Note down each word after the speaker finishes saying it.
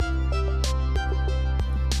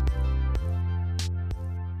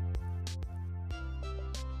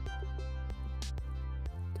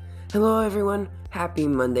Hello everyone, happy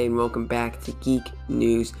Monday and welcome back to Geek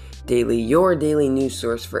News Daily, your daily news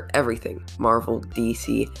source for everything Marvel,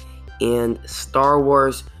 DC, and Star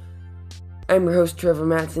Wars. I'm your host Trevor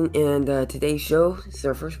Matson, and today's show is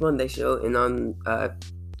our first Monday show, and on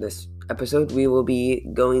this episode we will be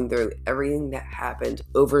going through everything that happened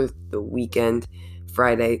over the weekend,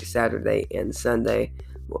 Friday, Saturday, and Sunday.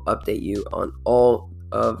 We'll update you on all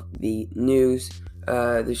of the news.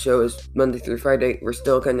 The show is Monday through Friday. We're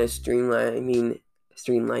still kind of streamlining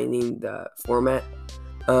the format.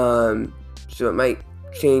 So it might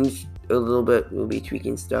change a little bit. We'll be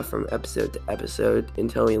tweaking stuff from episode to episode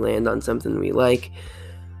until we land on something we like.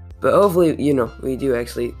 But hopefully, we do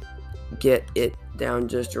actually get it down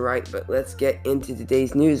just right. But let's get into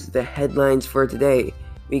today's news. The headlines for today.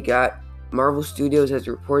 We got Marvel Studios has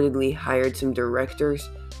reportedly hired some directors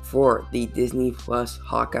for the Disney Plus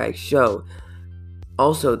Hawkeye show.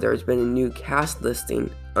 Also, there's been a new cast listing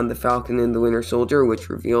on The Falcon and the Winter Soldier, which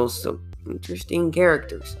reveals some interesting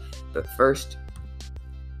characters. But first,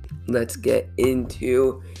 let's get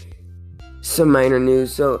into some minor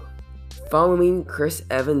news. So, following Chris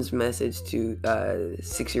Evans' message to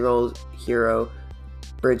 6-year-old hero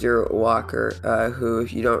Bridger Walker, who,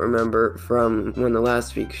 if you don't remember from one of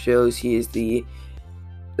last week's shows, he is the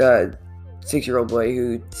 6-year-old boy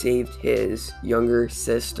who saved his younger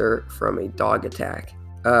sister from a dog attack,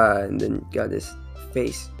 and then got his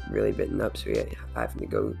face really bitten up, so he's having to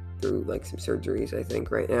go through some surgeries, I think,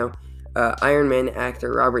 right now. Iron Man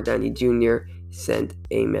actor Robert Downey Jr. sent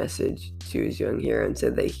a message to his young hero and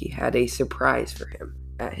said that he had a surprise for him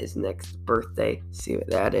at his next birthday. See what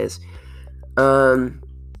that is.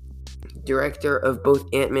 Director of both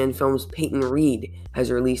Ant-Man films, Peyton Reed,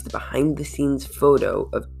 has released a behind-the-scenes photo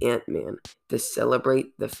of Ant-Man to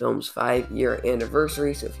celebrate the film's 5-year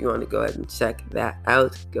anniversary, so if you want to go ahead and check that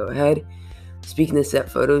out, go ahead. Speaking of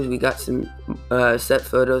set photos, we got some set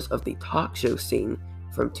photos of the talk show scene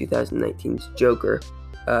from 2019's Joker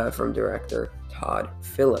from director Todd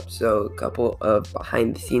Phillips, so a couple of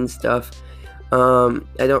behind-the-scenes stuff. I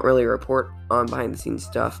don't really report on behind-the-scenes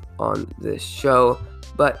stuff on this show,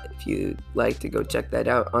 but if you'd like to go check that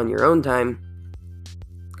out on your own time,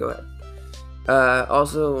 go ahead.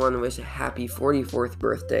 Also want to wish a happy 44th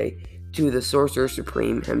birthday to the Sorcerer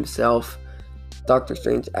Supreme himself, Doctor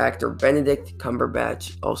Strange actor Benedict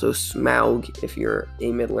Cumberbatch, also Smaug if you're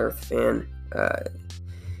a Middle-earth fan.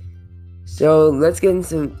 So let's get into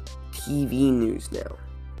some TV news now.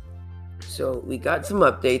 So we got some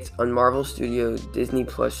updates on Marvel Studios' Disney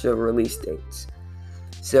Plus show release dates.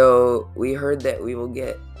 So we heard that we will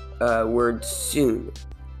get word soon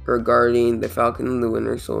regarding the Falcon and the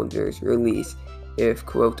Winter Soldier's release if,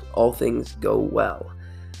 quote, all things go well.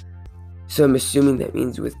 So I'm assuming that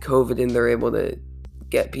means with COVID and they're able to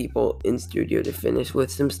get people in studio to finish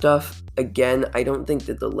with some stuff. Again, I don't think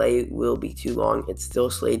the delay will be too long. It's still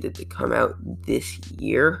slated to come out this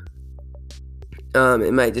year.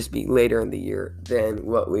 It might just be later in the year than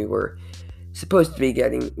what we were supposed to be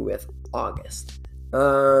getting with August.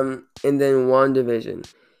 And then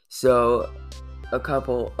WandaVision. So a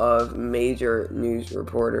couple of major news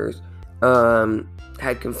reporters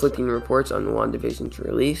had conflicting reports on WandaVision's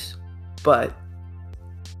release, but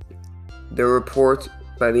the report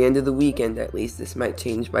by the end of the weekend, at least, this might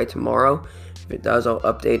change by tomorrow. If it does, I'll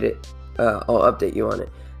update it. I'll update you on it.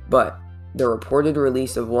 But the reported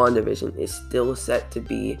release of WandaVision is still set to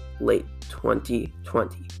be late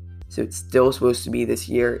 2020. So it's still supposed to be this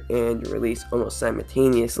year and released almost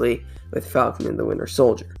simultaneously with Falcon and the Winter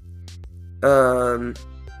Soldier. And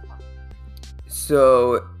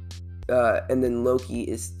then Loki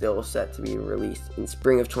is still set to be released in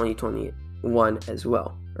spring of 2021 as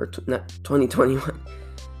well. Not 2021.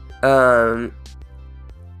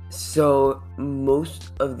 So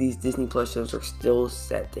most of these Disney Plus shows are still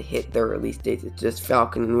set to hit their release dates. It's just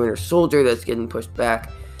Falcon and Winter Soldier that's getting pushed back.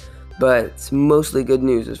 But it's mostly good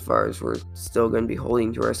news as far as we're still going to be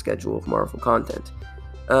holding to our schedule of Marvel content.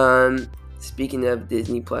 Speaking of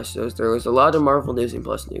Disney Plus shows, there was a lot of Marvel Disney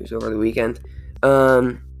Plus news over the weekend.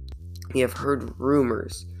 We have heard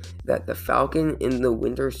rumors that the Falcon and the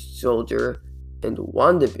Winter Soldier and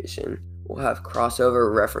WandaVision will have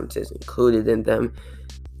crossover references included in them.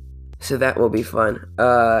 So that will be fun.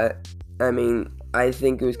 I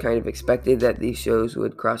think it was kind of expected that these shows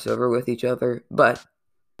would cross over with each other, but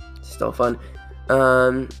still fun.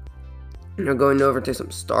 Going over to some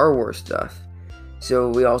Star Wars stuff. So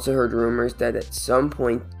we also heard rumors that at some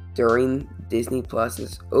point during Disney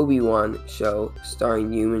Plus's Obi-Wan show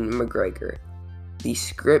starring Ewan McGregor, the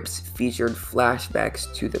scripts featured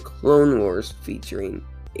flashbacks to the Clone Wars featuring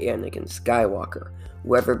Anakin Skywalker.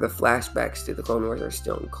 Whether the flashbacks to the Clone Wars are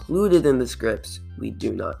still included in the scripts, we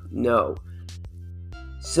do not know.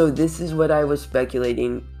 So this is what I was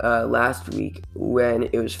speculating last week when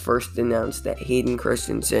it was first announced that Hayden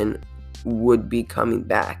Christensen would be coming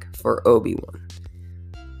back for Obi-Wan.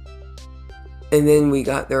 And then we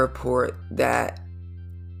got the report that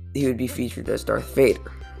he would be featured as Darth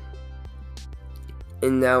Vader.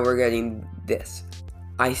 And now we're getting this.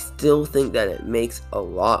 I still think that it makes a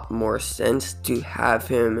lot more sense to have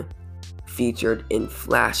him featured in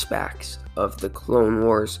flashbacks of the Clone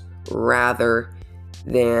Wars rather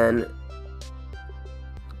than...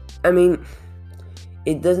 I mean,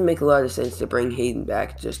 it doesn't make a lot of sense to bring Hayden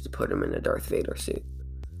back just to put him in a Darth Vader suit.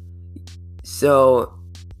 So,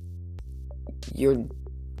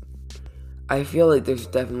 I feel like there's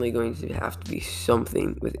definitely going to have to be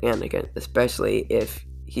something with Anakin, especially if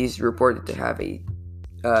he's reported to have a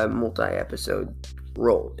multi-episode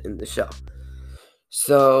role in the show.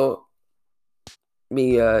 So,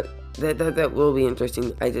 that will be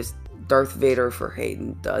interesting. Darth Vader for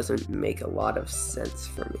Hayden doesn't make a lot of sense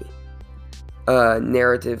for me,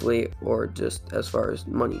 narratively or just as far as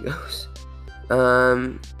money goes.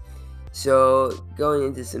 So, going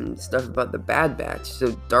into some stuff about the Bad Batch.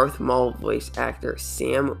 So, Darth Maul voice actor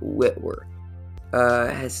Sam Witwer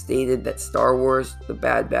has stated that Star Wars The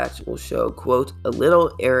Bad Batch will show, quote, a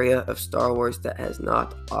little area of Star Wars that has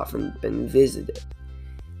not often been visited.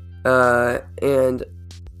 And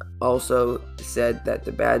also said that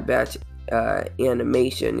the Bad Batch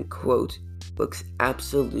animation, quote, looks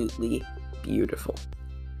absolutely beautiful.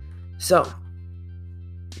 So,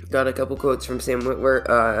 got a couple quotes from Sam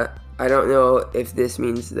Witwer. I don't know if this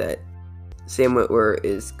means that Sam Witwer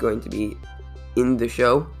is going to be in the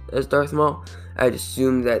show as Darth Maul. I'd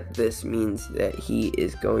assume that this means that he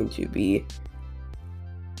is going to be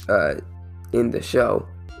in the show,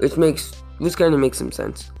 which kind of makes some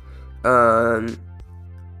sense.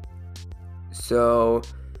 So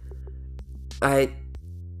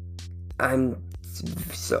I'm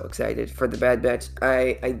so excited for the Bad Batch.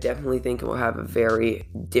 I definitely think it will have a very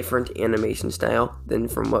different animation style than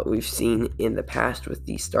from what we've seen in the past with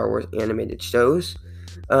the Star Wars animated shows.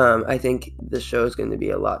 I think the show is going to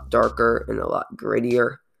be a lot darker and a lot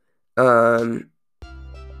grittier.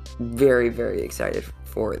 Very, very excited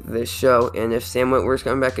for this show. And if Sam Witwer's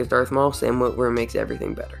coming back as Darth Maul, Sam Witwer makes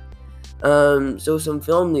everything better. So some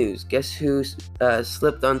film news. Guess who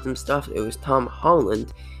slipped on some stuff? It was Tom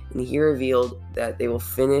Holland. And he revealed that they will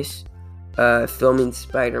finish filming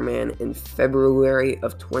Spider-Man in February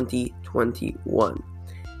of 2021.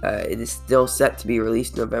 It is still set to be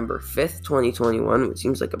released November 5th, 2021, which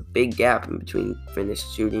seems like a big gap in between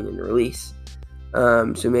finished shooting and release.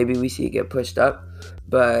 So maybe we see it get pushed up.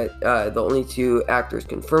 But the only two actors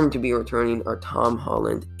confirmed to be returning are Tom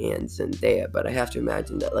Holland and Zendaya. But I have to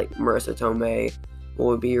imagine that like Marissa Tomei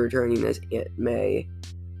will be returning as Aunt May,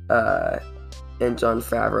 and Jon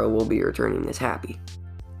Favreau will be returning as Happy.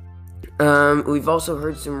 We've also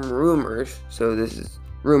heard some rumors, so this is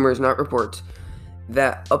rumors, not reports,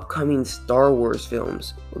 that upcoming Star Wars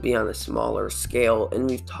films will be on a smaller scale, and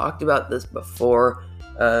we've talked about this before.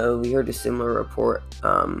 We heard a similar report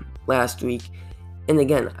last week, and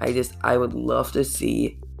again, I would love to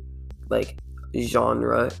see like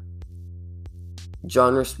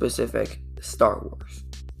genre-specific Star Wars.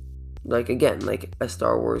 Like, again, like a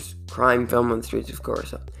Star Wars crime film on the streets of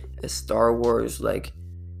Coruscant. A Star Wars, what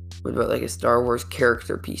about like a Star Wars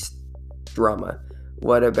character piece drama?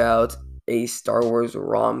 What about a Star Wars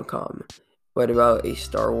rom-com? What about a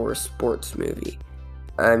Star Wars sports movie?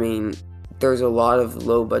 I mean, there's a lot of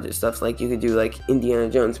low-budget stuff. Like, you could do, like, Indiana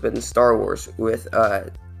Jones, but in Star Wars with,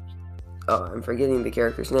 I'm forgetting the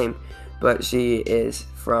character's name, but she is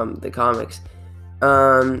from the comics.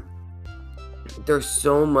 There's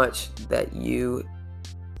so much that you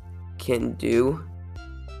can do.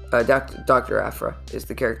 Dr. Aphra is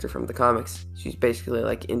the character from the comics. She's basically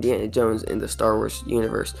like Indiana Jones in the Star Wars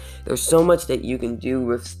universe. There's so much that you can do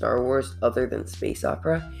with Star Wars other than space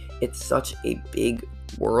opera. It's such a big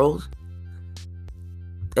world.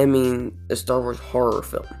 I mean, a Star Wars horror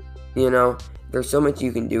film, there's so much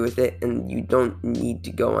you can do with it, and you don't need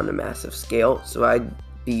to go on a massive scale. So I'd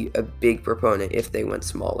be a big proponent if they went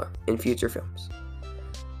smaller in future films.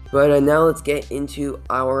 But now let's get into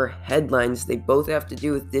our headlines. They both have to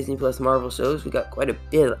do with Disney Plus Marvel shows. We got quite a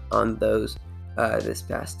bit on those this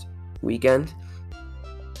past weekend.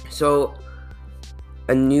 So,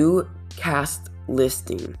 a new cast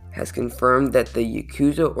listing has confirmed that the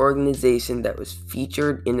Yakuza organization that was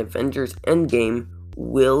featured in Avengers Endgame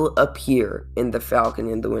will appear in The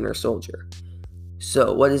Falcon and the Winter Soldier.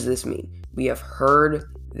 So, what does this mean? We have heard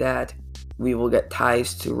that we will get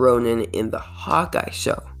ties to Ronin in the Hawkeye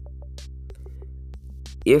show.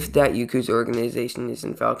 If that Yakuza organization is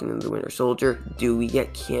in Falcon and the Winter Soldier, do we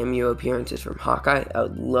get cameo appearances from Hawkeye? I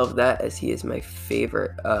would love that, as he is my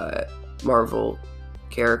favorite Marvel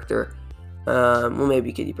character. Well,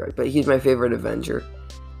 maybe Kitty Pryde, but he's my favorite Avenger.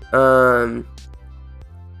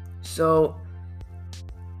 So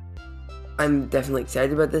I'm definitely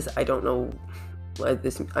excited about this. I don't know what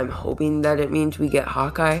this. I'm hoping that it means we get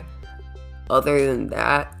Hawkeye. Other than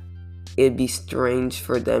that, it'd be strange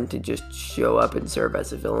for them to just show up and serve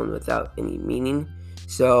as a villain without any meaning.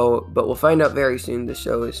 So, but we'll find out very soon. The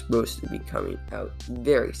show is supposed to be coming out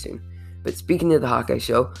very soon. But speaking of the Hawkeye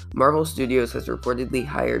show, Marvel Studios has reportedly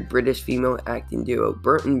hired British female acting duo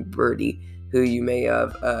Bert and Birdie, who you may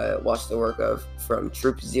have watched the work of from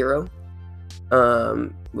Troop Zero,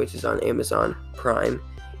 which is on Amazon Prime,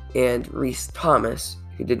 and Rhys Thomas,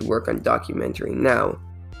 who did work on Documentary Now,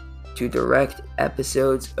 to direct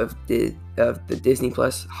episodes of the Disney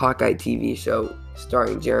Plus Hawkeye TV show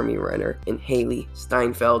starring Jeremy Renner and Haley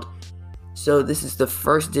Steinfeld. So this is the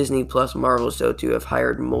first Disney Plus Marvel show to have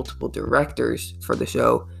hired multiple directors for the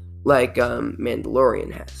show, like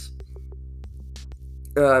Mandalorian has.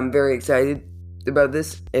 I'm very excited about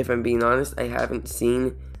this. If I'm being honest, I haven't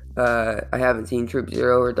seen Troop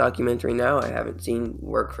Zero or Documentary Now. I haven't seen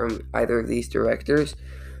work from either of these directors,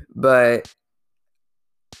 but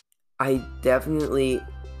I definitely,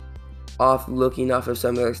 looking off of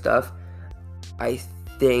some of their stuff, I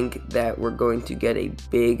think that we're going to get a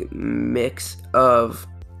big mix of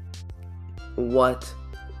what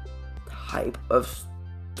type of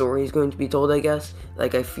story is going to be told, I guess.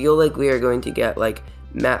 Like, I feel like we are going to get, like,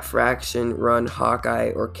 Matt Fraction run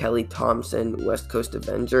Hawkeye or Kelly Thompson West Coast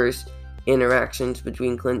Avengers interactions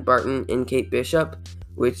between Clint Barton and Kate Bishop,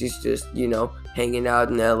 which is just, hanging out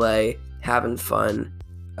in LA, having fun,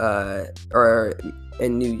 or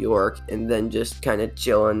in New York, and then just kind of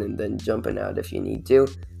chilling and then jumping out if you need to.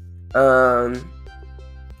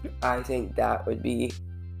 I think that would be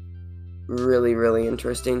really, really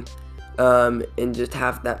interesting, and just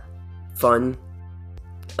have that fun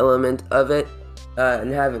element of it,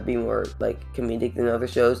 and have it be more like comedic than other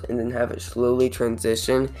shows, and then have it slowly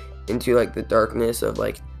transition into like the darkness of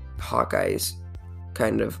like Hawkeye's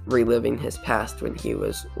kind of reliving his past when he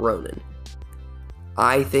was Ronin.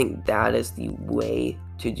 I think that is the way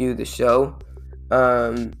to do the show.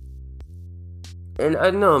 And I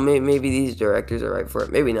don't know, maybe these directors are right for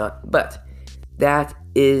it, maybe not. But that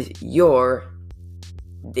is your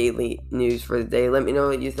daily news for the day. Let me know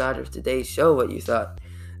what you thought of today's show, what you thought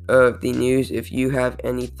of the news. If you have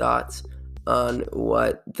any thoughts on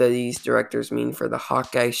what these directors mean for the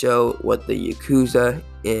Hawkeye show, what the Yakuza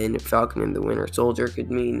in Falcon and the Winter Soldier could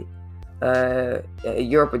mean,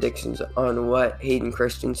 your predictions on what Hayden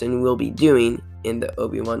Christensen will be doing in the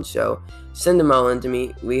Obi-Wan show, send them all in to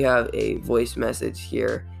me. We have a voice message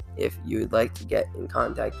here if you would like to get in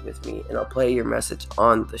contact with me, and I'll play your message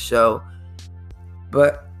on the show.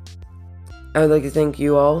 But I would like to thank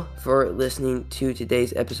you all for listening to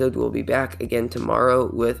today's episode. We'll be back again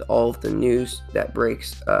tomorrow with all of the news that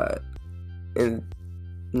breaks in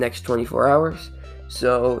the next 24 hours.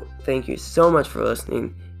 So thank you so much for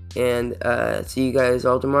listening, and see you guys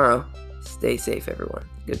all tomorrow. Stay safe, everyone.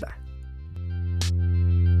 Goodbye.